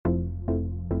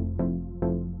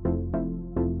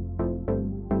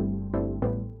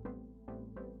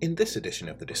In this edition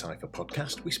of the Decipher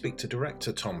podcast, we speak to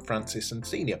Director Tom Francis and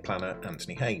Senior Planner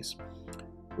Anthony Hayes.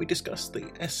 We discuss the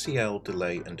SCL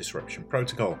Delay and Disruption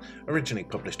Protocol. Originally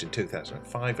published in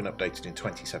 2005 and updated in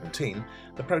 2017,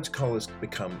 the protocol has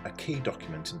become a key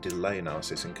document in delay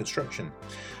analysis in construction.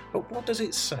 But what does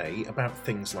it say about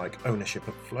things like ownership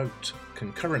of float,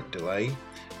 concurrent delay,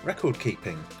 record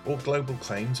keeping, or global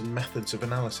claims and methods of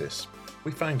analysis? We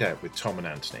find out with Tom and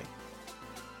Anthony.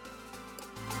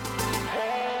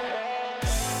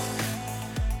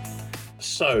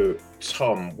 So,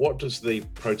 Tom, what does the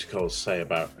protocol say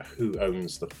about who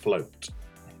owns the float?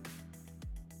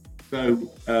 So,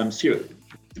 Stuart,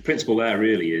 the principle there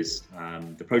really is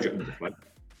the project owns the float.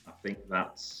 I think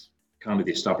that's kind of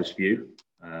the established view.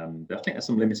 I think there's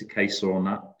some limited case law on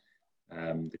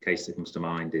that. The case that comes to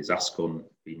mind is Ascon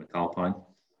v McAlpine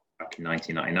back in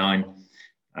 1999.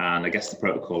 And I guess the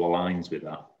protocol aligns with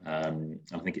that.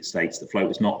 I think it states the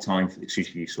float is not timed for the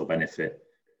exclusive use or benefit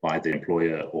by the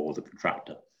employer or the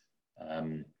contractor.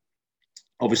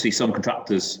 Obviously, some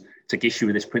contractors take issue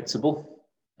with this principle.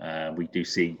 We do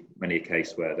see many a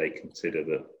case where they consider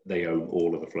that they own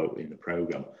all of the float in the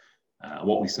programme.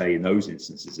 What we say in those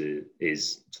instances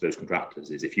is to those contractors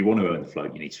is if you want to own the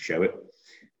float, you need to show it.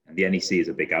 And the NEC is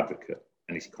a big advocate,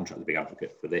 NEC contract is a big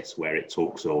advocate for this, where it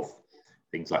talks of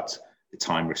things like the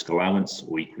time risk allowance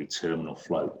or equally terminal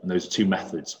float. And those are two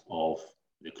methods of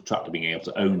the contractor being able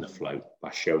to own the float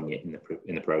by showing it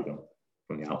in the programme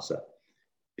from the outset.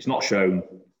 It's not shown.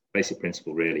 Basic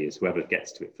principle really is whoever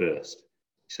gets to it first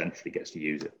essentially gets to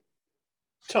use it.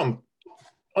 Tom,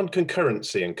 on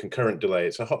concurrency and concurrent delay,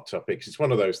 it's a hot topic. It's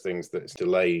one of those things that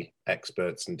delay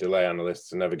experts and delay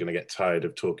analysts are never going to get tired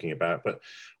of talking about. But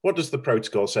what does the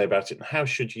protocol say about it, and how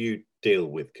should you deal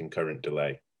with concurrent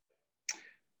delay?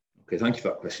 Okay, thank you for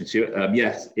that question, Stuart.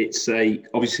 Yes, it's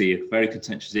obviously a very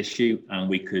contentious issue, and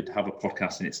we could have a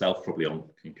podcast in itself probably on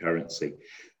concurrency.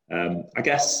 I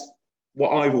guess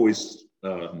what I've always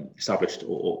established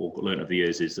or learned over the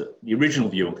years is that the original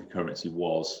view on concurrency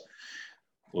was,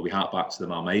 well, we hark back to the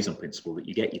Malmaison principle that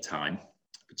you get your time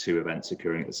for two events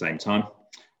occurring at the same time,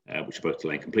 which are both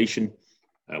delay and completion.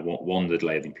 One the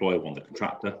delay of the employer, one the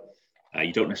contractor.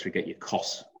 You don't necessarily get your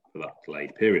costs for that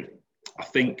delayed period. I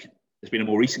think there's been a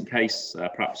more recent case,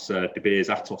 perhaps De Beers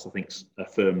Atos, I think,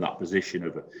 affirmed that position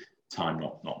of time,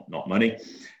 not money.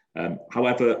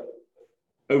 However,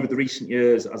 over the recent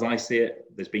years, as I see it,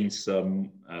 there's been some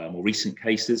more recent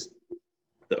cases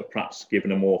that have perhaps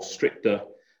given a more stricter,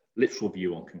 literal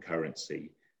view on concurrency,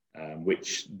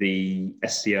 which the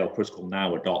SCL protocol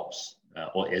now adopts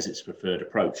or as its preferred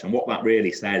approach. And what that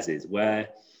really says is where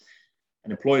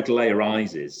an employer delay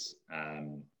arises,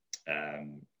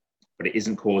 but it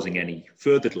isn't causing any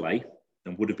further delay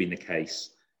than would have been the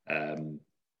case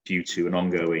due to an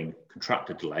ongoing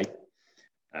contractor delay,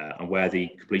 and where the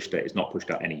completion date is not pushed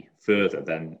out any further,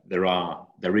 then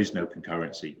there is no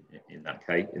concurrency in that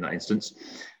case, in that instance,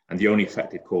 and the only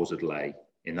affected cause of delay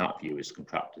in that view is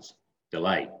contractor's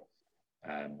delay.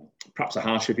 Perhaps a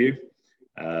harsher view,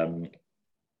 and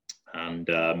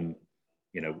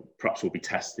perhaps will be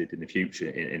tested in the future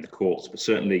in the courts, but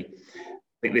certainly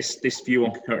I think this view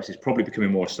on concurrency is probably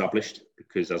becoming more established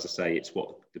because, as I say, it's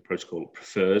what the protocol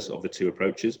prefers of the two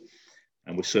approaches.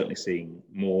 And we're certainly seeing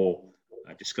more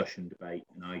discussion, debate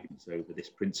and arguments over this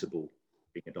principle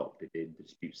being adopted in the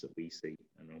disputes that we see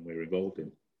and we're involved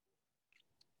in.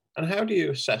 And how do you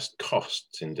assess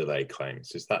costs in delay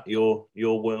claims? Is that your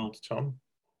world, Tom?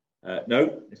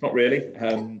 No, it's not really.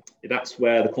 That's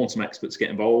where the quantum experts get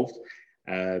involved.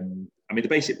 The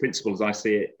basic principle, as I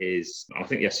see it, is, and I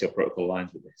think the SCL protocol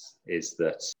aligns with this, is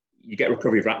that you get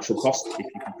recovery of actual costs if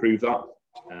you can prove that,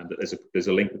 that there's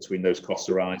a link between those costs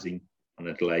arising and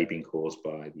the delay being caused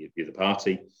by the other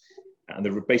party. And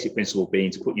the basic principle being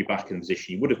to put you back in the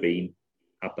position you would have been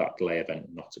had that delay event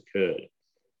not occurred.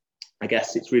 I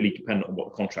guess it's really dependent on what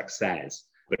the contract says,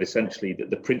 but essentially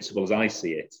the principle, as I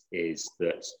see it, is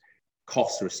that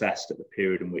costs are assessed at the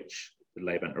period in which the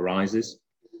delay event arises,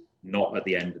 not at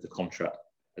the end of the contract,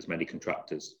 as many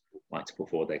contractors like to put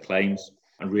forward their claims.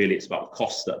 And really, it's about the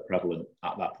costs that are prevalent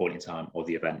at that point in time of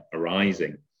the event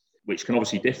arising, which can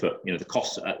obviously differ. The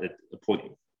costs at the point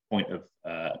of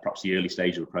perhaps the early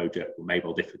stage of a project may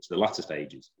well differ to the latter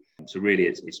stages. So really,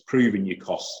 it's proving your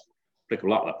costs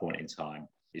applicable at that point in time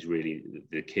is really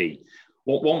the key.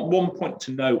 One point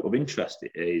to note of interest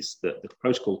is that the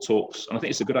protocol talks, and I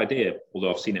think it's a good idea, although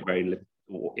I've seen it very little,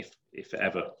 or if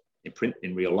ever, in print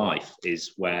in real life,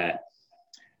 is where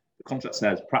the contract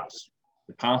says perhaps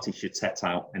the party should set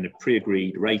out a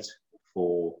pre-agreed rate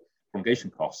for prolongation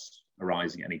costs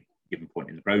arising at any given point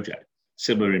in the project,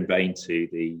 similar in vein to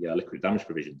the liquid damage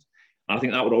provisions. And I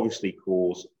think that would obviously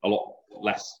cause a lot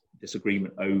less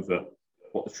disagreement over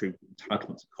what the true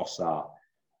entitlements and costs are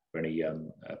for any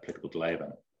applicable delay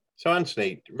event. So,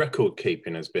 Anthony, record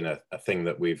keeping has been a thing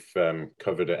that we've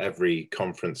covered at every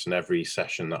conference and every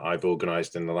session that I've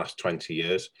organised in the last 20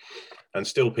 years, and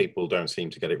still people don't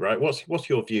seem to get it right. What's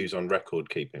your views on record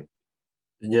keeping?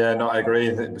 Yeah, no, I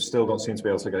agree. We still don't seem to be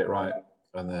able to get it right,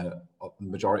 and the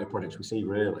majority of projects we see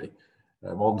really,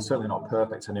 well, certainly not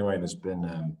perfect anyway. There's been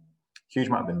a huge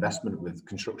amount of investment with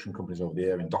construction companies over the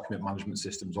year in document management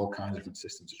systems, all kinds of different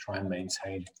systems to try and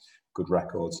maintain good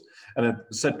records. And as I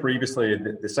said previously,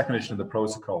 the second edition of the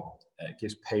protocol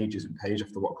gives pages and pages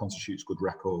after what constitutes good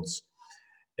records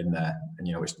in there. And,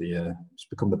 it's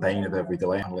become the bane of every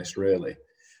delay analyst, really.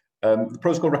 The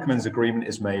protocol recommends agreement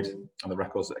is made on the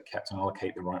records that are kept and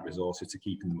allocate the right resources to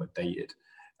keeping them updated.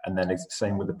 And then it's the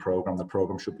same with the program. The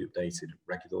program should be updated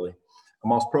regularly. And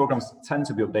whilst programs tend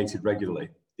to be updated regularly,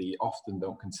 they often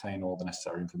don't contain all the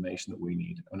necessary information that we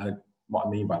need. And what I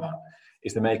mean by that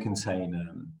is they may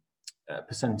contain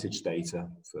percentage data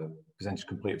for percentage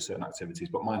complete of certain activities,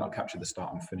 but might not capture the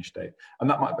start and finish date. And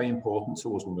that might be important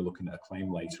to us when we're looking at a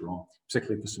claim later on,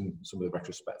 particularly for some of the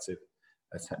retrospective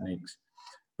techniques.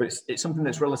 But it's something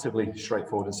that's relatively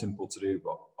straightforward and simple to do,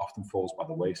 but often falls by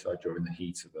the wayside during the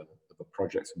heat of a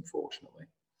project, unfortunately.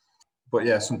 But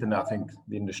yeah, something that I think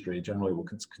the industry generally will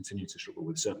continue to struggle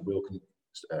with. Certainly we'll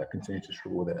continue to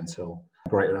struggle with it until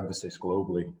greater emphasis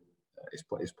globally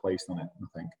is placed on it,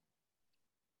 I think.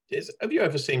 Have you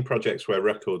ever seen projects where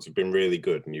records have been really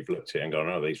good and you've looked at it and gone,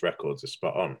 oh, these records are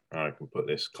spot on, I can put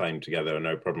this claim together,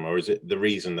 no problem? Or is it the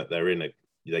reason that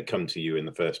they come to you in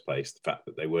the first place, the fact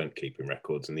that they weren't keeping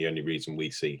records, and the only reason we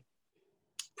see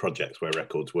projects where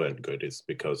records weren't good is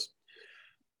because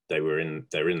they're in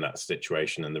that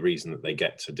situation, and the reason that they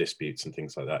get to disputes and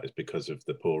things like that is because of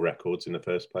the poor records in the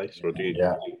first place? Or do you?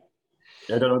 Yeah,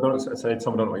 I don't say,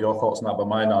 Tom, I don't know what your thoughts on that, but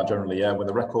mine are generally, when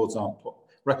the records are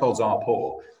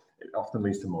poor, it often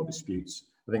leads to more disputes.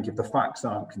 I think if the facts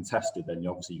aren't contested, then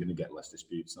obviously you're going to get less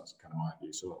disputes. That's kind of my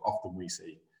view. So often we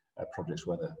see projects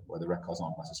where the records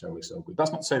aren't necessarily so good.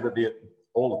 That's not to say that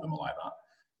all of them are like that,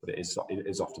 but it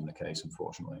is often the case,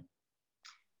 unfortunately.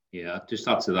 Yeah, just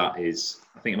add to that is,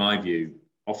 I think in my view,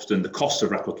 often the cost of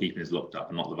record keeping is looked at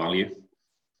and not the value.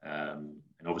 And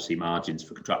obviously margins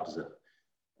for contractors are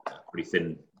pretty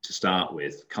thin to start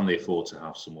with. Can they afford to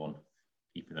have someone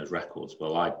keeping those records?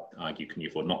 Well, I'd argue, can you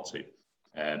afford not to?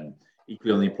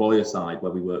 Equally on the employer side,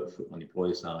 where we work on the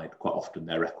employer side, quite often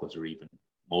their records are even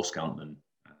more scant than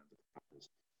the contractors.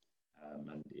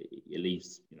 And it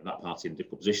leaves that party in a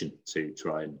difficult position to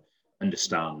try and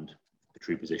understand the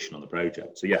true position on the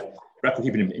project. So yeah, record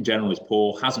keeping in general is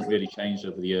poor, hasn't really changed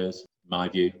over the years, in my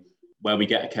view. Where we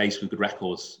get a case with good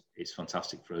records, it's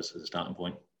fantastic for us as a starting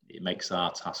point. It makes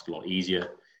our task a lot easier.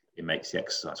 It makes the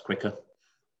exercise quicker.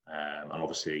 And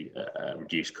obviously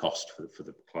reduce cost for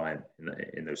the client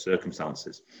in those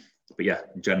circumstances. But yeah,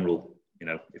 in general,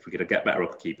 if we could get better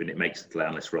record keeping, it makes the delay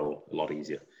analyst role a lot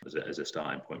easier as a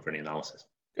starting point for any analysis.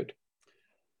 Good.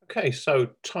 Okay, so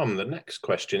Tom, the next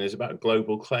question is about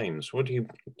global claims. What do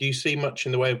you see much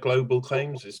in the way of global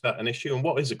claims? Is that an issue? And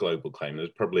what is a global claim? There's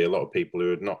probably a lot of people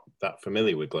who are not that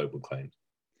familiar with global claims.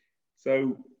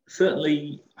 So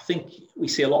certainly, I think we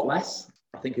see a lot less.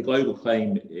 I think a global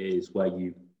claim is where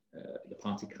the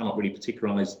party cannot really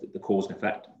particularise the cause and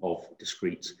effect of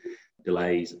discrete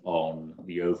delays on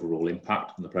the overall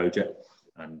impact on the project,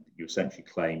 and you essentially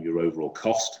claim your overall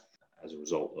cost as a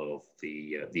result of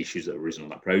the issues that have arisen on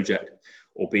that project,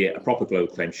 albeit a proper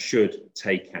global claim should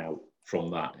take out from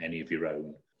that any of your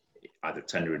own either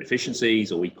tender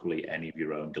inefficiencies or equally any of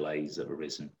your own delays that have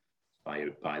arisen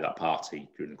by that party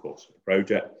during the course of the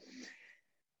project.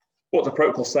 What does the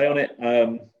protocol say on it?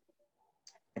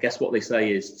 I guess what they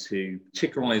say is to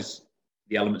particularise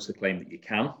the elements of the claim that you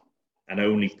can and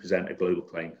only present a global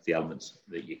claim for the elements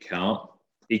that you can't.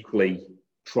 Equally,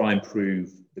 try and prove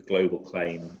the global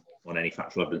claim on any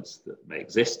factual evidence that may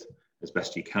exist as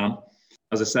best you can.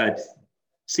 As I said,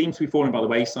 seems to be falling by the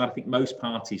wayside. I think most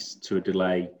parties to a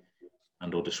delay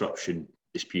and or disruption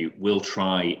dispute will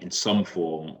try in some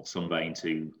form or some vein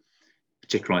to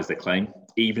particularise their claim,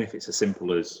 even if it's as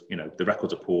simple as, the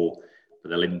records are poor, but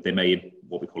they may,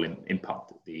 what we call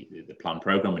impact the planned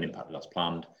programme and impact as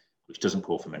planned, which doesn't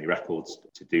call for many records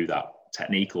to do that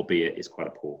technique, albeit it's quite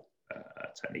a poor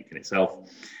technique in itself.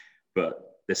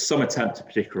 But there's some attempt to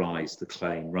particularise the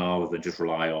claim rather than just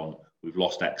rely on, we've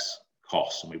lost X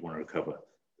costs and we want to recover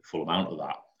the full amount of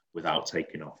that without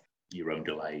taking off your own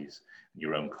delays and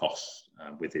your own costs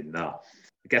within that.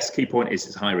 I guess the key point is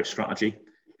it's a high risk strategy,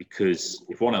 because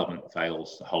if one element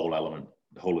fails, the whole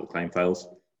of the claim fails.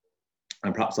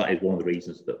 And perhaps that is one of the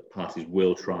reasons that parties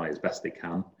will try as best they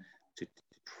can to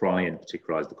try and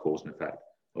particularise the cause and effect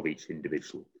of each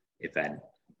individual event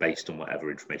based on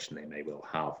whatever information they may well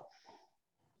have.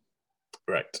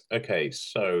 Right. Okay.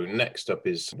 So next up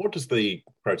is, what does the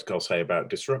protocol say about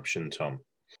disruption, Tom?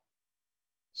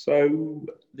 So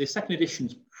the second edition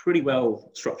is pretty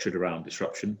well structured around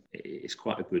disruption. It's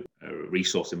quite a good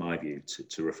resource, in my view,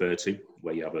 to refer to,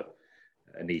 where you have a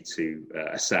need to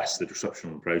assess the disruption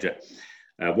on the project.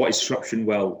 What is disruption?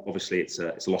 Well, obviously it's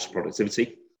a loss of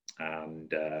productivity,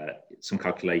 and some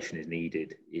calculation is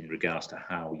needed in regards to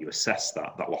how you assess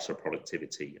that loss of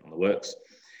productivity on the works.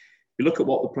 If you look at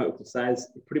what the protocol says,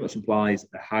 it pretty much implies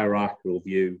a hierarchical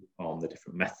view on the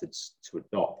different methods to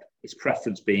adopt. Its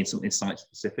preference being something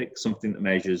site-specific, something that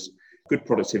measures good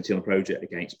productivity on the project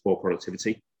against poor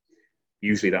productivity.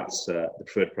 Usually that's the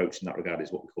preferred approach in that regard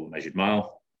is what we call the measured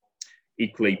mile.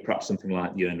 Equally, perhaps something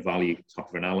like the earned value type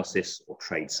of analysis or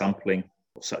trade sampling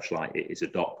or such like it is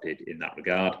adopted in that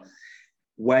regard.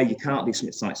 Where you can't do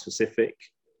something site-specific,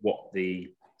 what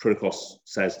the protocol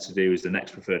says to do is the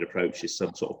next preferred approach is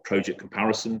some sort of project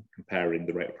comparison, comparing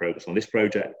the rate of progress on this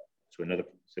project to another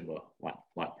similar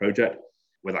like project.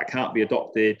 Where that can't be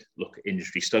adopted, look at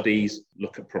industry studies,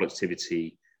 look at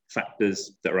productivity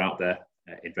factors that are out there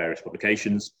in various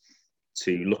publications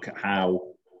to look at how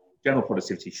general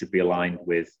productivity should be aligned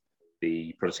with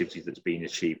the productivity that's being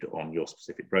achieved on your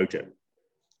specific project.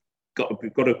 Got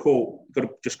to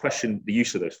just question the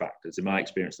use of those factors. In my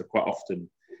experience, they're quite often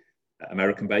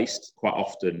American-based, quite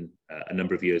often a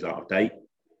number of years out of date.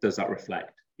 Does that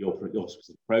reflect your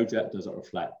specific project? Does that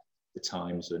reflect the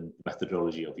times and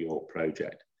methodology of your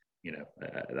project?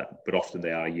 But often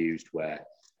they are used where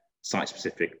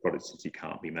site-specific productivity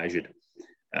can't be measured.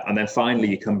 And then finally,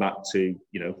 you come back to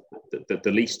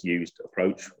the least used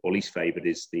approach or least favoured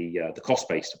is the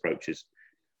cost-based approaches,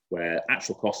 where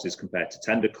actual cost is compared to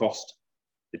tender cost.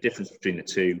 The difference between the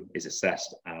two is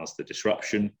assessed as the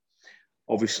disruption.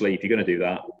 Obviously, if you're going to do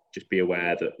that, just be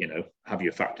aware that, have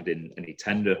you factored in any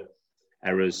tender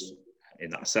errors in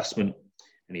that assessment,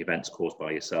 any events caused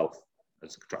by yourself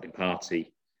as a contracting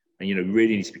party, and,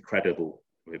 really needs to be credible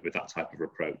with that type of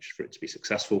approach for it to be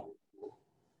successful.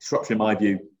 Disruption, in my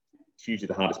view, is usually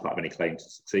the hardest part of any claim to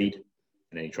succeed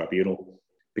in any tribunal.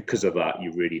 Because of that,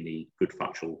 you really need good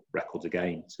factual records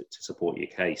again to support your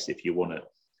case if you want to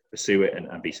pursue it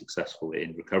and be successful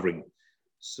in recovering,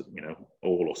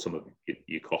 all or some of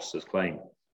your costs as claimed.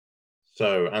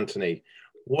 So, Anthony,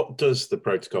 what does the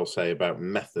protocol say about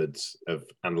methods of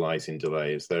analysing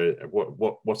delay? Is there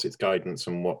what's its guidance,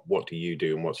 and what do you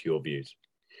do, and what's your views?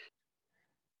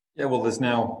 Yeah, well, there's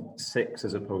now 6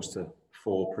 as opposed to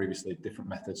 4 previously different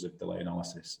methods of delay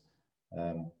analysis,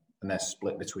 and they're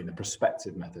split between the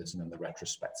prospective methods and then the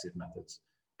retrospective methods.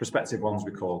 Prospective ones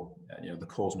we call the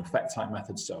cause and effect type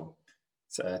methods. So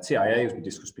TIA, as we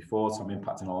discussed before, time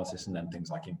impact analysis, and then things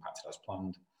like impacted as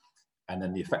planned. And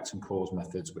then the effect and cause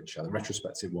methods, which are the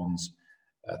retrospective ones,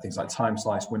 things like time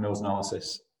slice windows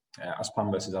analysis, as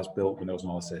planned versus as built windows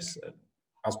analysis,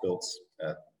 as built,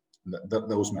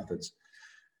 those methods.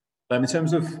 In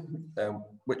terms of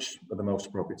which are the most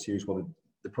appropriate to use, well,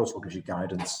 the protocol gives you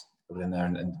guidance within there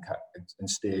and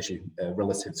steers you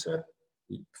relative to,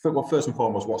 well, first and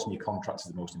foremost, what's in your contract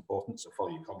is the most important. So follow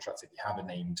your contract if you have a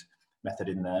named method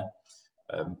in there.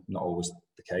 Not always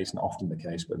the case, not often the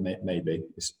case, but maybe.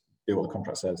 It's do what the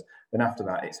contract says. Then after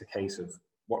that, it's a case of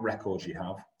what records you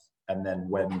have, and then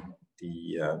when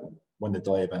the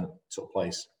delay event took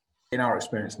place. In our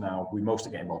experience now, we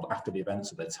mostly get involved after the event,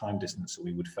 so they're time distance, so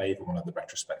we would favour one of the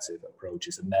retrospective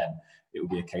approaches, and then it would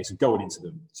be a case of going into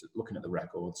them, looking at the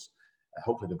records.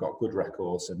 Hopefully they've got good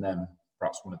records, and then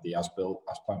perhaps one of the as-built,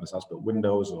 as-planned as as-built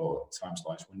windows or time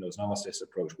slice windows analysis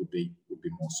approach would be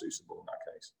more suitable in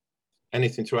that case.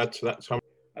 Anything to add to that, Tom?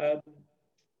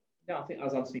 Yeah, I think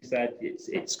as Anthony said,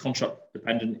 it's contract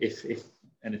dependent. If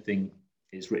anything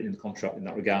is written in the contract in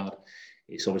that regard,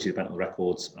 it's obviously dependent on the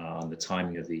records and the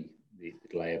timing of the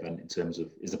delay event in terms of,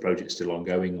 is the project still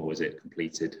ongoing or is it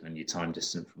completed, and your time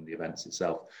distant from the events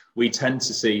itself. We tend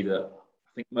to see that,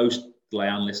 I think most delay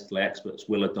analysts, delay experts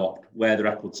will adopt, where the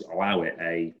records allow it,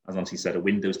 as Anthony said, a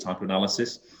windows type of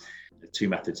analysis. The 2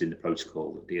 methods in the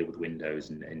protocol that deal with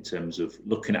windows in terms of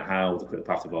looking at how the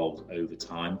critical path evolved over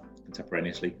time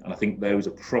contemporaneously. And I think those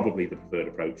are probably the preferred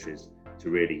approaches to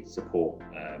really support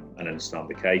and understand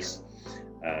the case,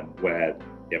 where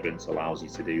the evidence allows you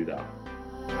to do that.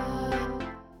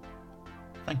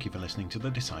 Thank you for listening to the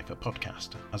Decipher podcast.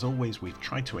 As always, we've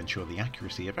tried to ensure the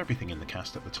accuracy of everything in the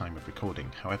cast at the time of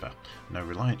recording. However, no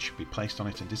reliance should be placed on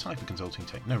it, and Decipher Consulting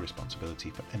take no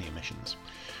responsibility for any omissions.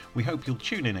 We hope you'll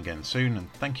tune in again soon,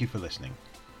 and thank you for listening.